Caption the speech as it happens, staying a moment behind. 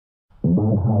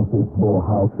house is your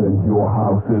house and your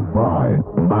house is mine.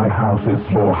 My house is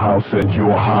your house and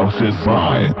your house is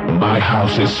mine. My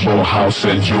house is your house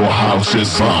and your house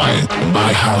is mine.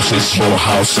 My house is your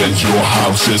house and your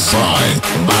house is mine.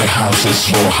 My house is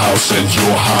your house and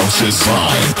your house is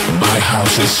mine. My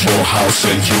house is your house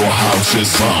and your house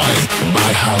is mine.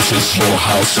 My house is your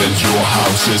house and your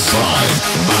house is mine.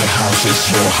 My house is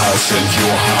your house and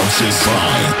your house is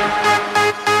mine.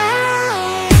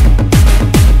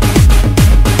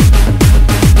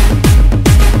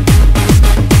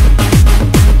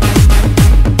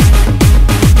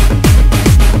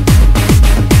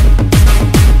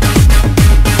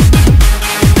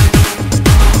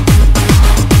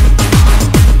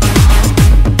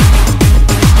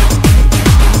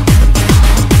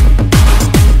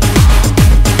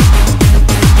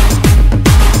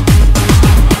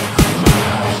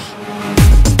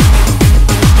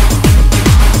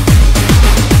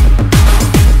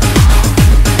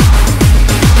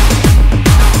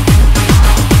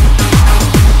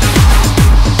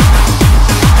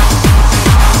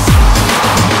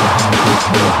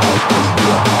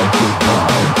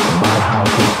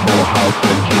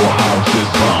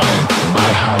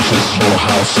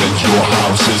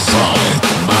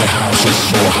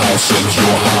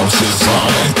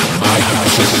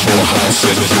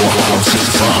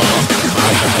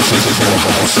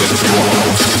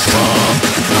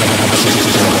 My house is